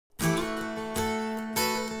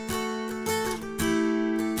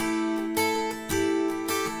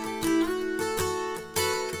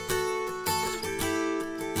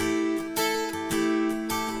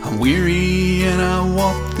weary and I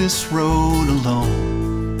walk this road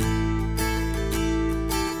alone.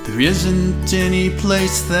 There isn't any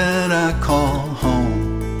place that I call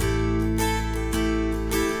home.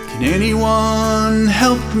 Can anyone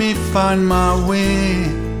help me find my way?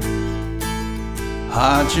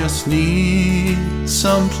 I just need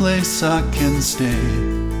some place I can stay.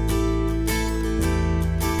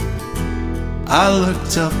 I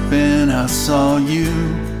looked up and I saw you.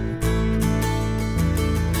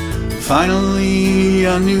 Finally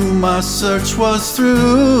I knew my search was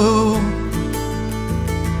through.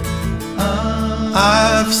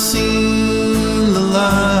 I've seen the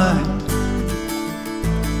light.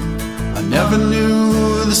 I never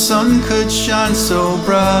knew the sun could shine so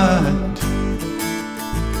bright.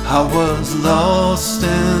 I was lost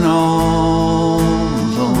and all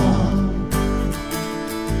alone.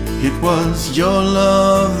 It was your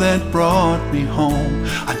love that brought me home.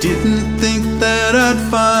 I didn't think that I'd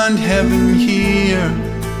find heaven here.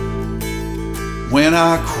 When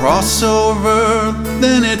I cross over,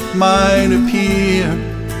 then it might appear.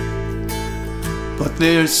 But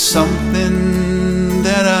there's something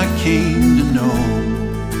that I came to know.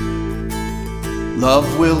 Love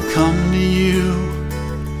will come to you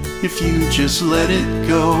if you just let it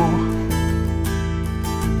go.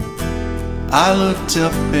 I looked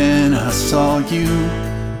up and I saw you.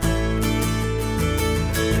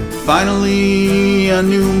 Finally I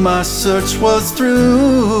knew my search was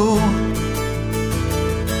through.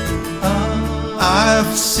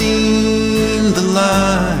 I've seen the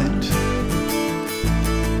light.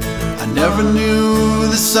 I never knew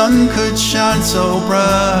the sun could shine so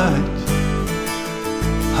bright.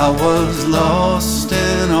 I was lost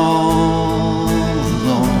and all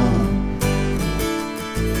alone.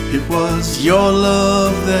 It was your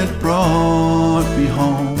love that brought me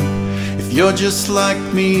home. If you're just like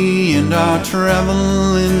me and are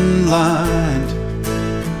traveling blind,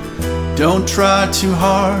 don't try too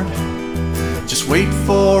hard. Just wait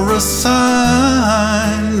for a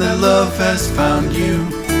sign that love has found you.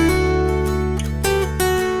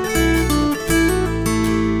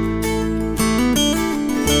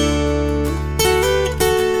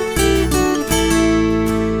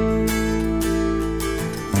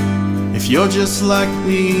 If you're just like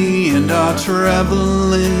me and are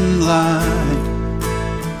traveling blind,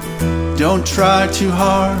 don't try too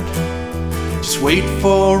hard. Just wait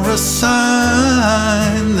for a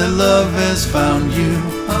sign that love has found you.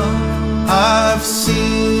 I've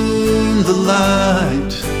seen the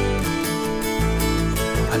light.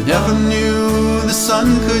 I never knew the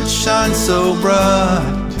sun could shine so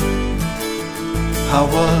bright. I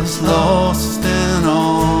was lost and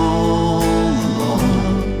all alone.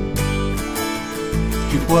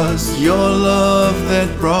 It was your love that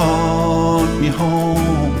brought me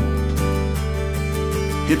home.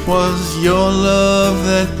 It was your love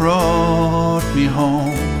that brought me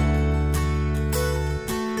home.